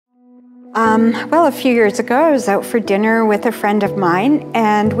Well, a few years ago, I was out for dinner with a friend of mine,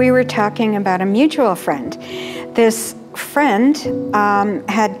 and we were talking about a mutual friend. This friend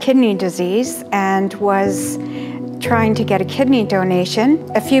had kidney disease and was trying to get a kidney donation.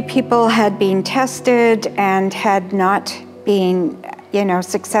 A few people had been tested and had not been,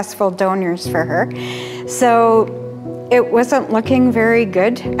 successful donors for her. So it wasn't looking very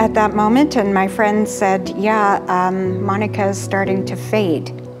good at that moment, and my friend said, Monica is starting to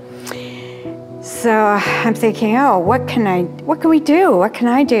fade. So I'm thinking, oh, what can we do? What can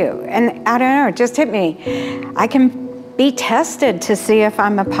I do? And I don't know, it just hit me. I can be tested to see if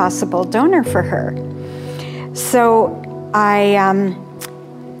I'm a possible donor for her. So I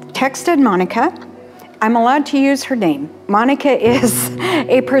texted Monica. I'm allowed to use her name. Monica is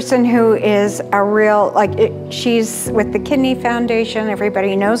a person who is a real, she's with the Kidney Foundation.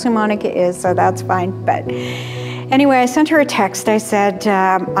 Everybody knows who Monica is, so that's fine. But anyway, I sent her a text. I said,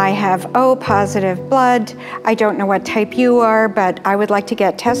 I have O positive blood. I don't know what type you are, but I would like to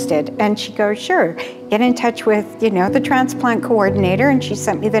get tested. And she goes, sure, get in touch with, the transplant coordinator, and she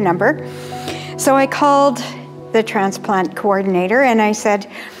sent me the number. So I called the transplant coordinator and I said,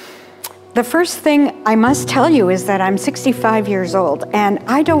 the first thing I must tell you is that I'm 65 years old, and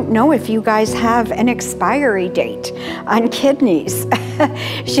I don't know if you guys have an expiry date on kidneys.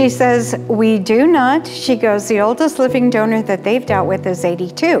 She says, we do not. She goes, the oldest living donor that they've dealt with is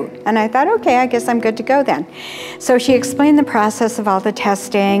 82. And I thought, okay, I guess I'm good to go then. So she explained the process of all the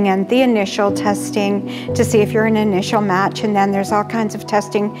testing and the initial testing to see if you're an initial match, and then there's all kinds of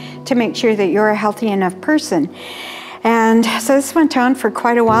testing to make sure that you're a healthy enough person. And so this went on for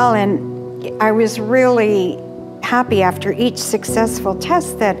quite a while, and I was really happy after each successful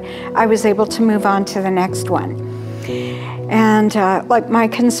test that I was able to move on to the next one. And my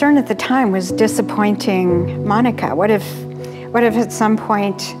concern at the time was disappointing Monica. What if at some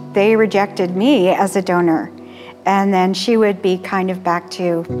point they rejected me as a donor, and then she would be kind of back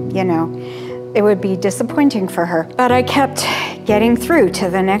to, it would be disappointing for her. But I kept getting through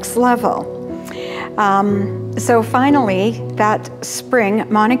to the next level. So finally, that spring,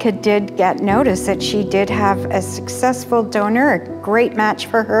 Monica did get notice that she did have a successful donor, a great match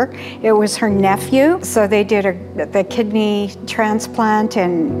for her. It was her nephew. So they did the kidney transplant,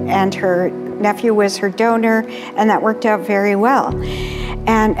 and her nephew was her donor, and that worked out very well.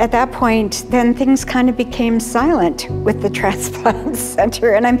 And at that point, then things kind of became silent with the transplant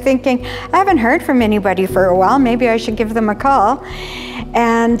center. And I'm thinking, I haven't heard from anybody for a while. Maybe I should give them a call.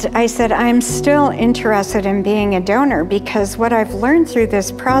 And I said, I'm still interested in being a donor, because what I've learned through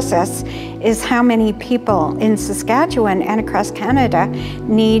this process is how many people in Saskatchewan and across Canada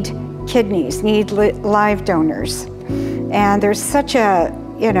need kidneys, need live donors. And there's such a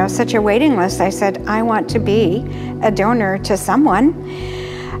waiting list. I said, I want to be a donor to someone.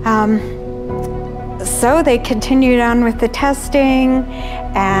 So they continued on with the testing,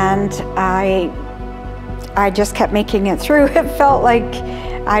 and I just kept making it through. It felt like,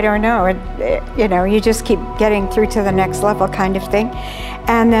 I don't know, you just keep getting through to the next level kind of thing.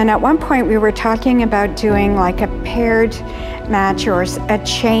 And then at one point we were talking about doing like a paired match or a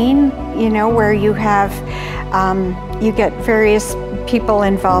chain, where you have, you get various people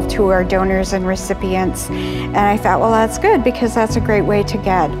involved who are donors and recipients. And I thought, well, that's good, because that's a great way to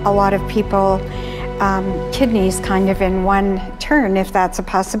get a lot of people kidneys kind of in one turn, if that's a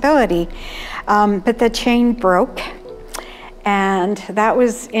possibility. But the chain broke, and that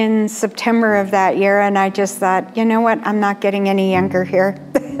was in September of that year, and I just thought, you know what, I'm not getting any younger here.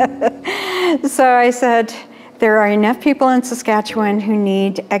 So I said, there are enough people in Saskatchewan who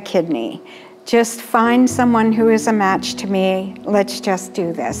need a kidney. Just find someone who is a match to me. Let's just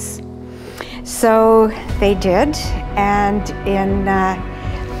do this. So they did, and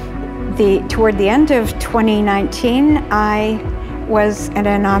toward the end of 2019, I was an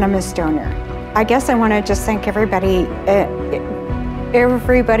anonymous donor. I guess I want to just thank everybody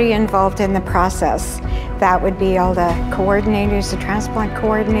involved in the process. That would be all the coordinators, the transplant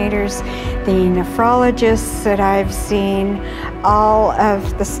coordinators, the nephrologists that I've seen, all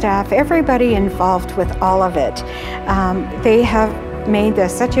of the staff, everybody involved with all of it. They have made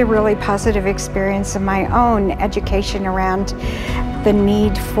this such a really positive experience of my own education around the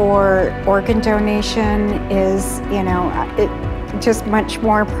need for organ donation is, just much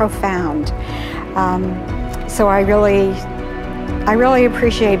more profound. So I really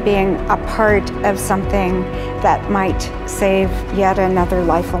appreciate being a part of something that might save yet another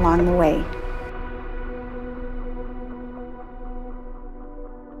life along the way.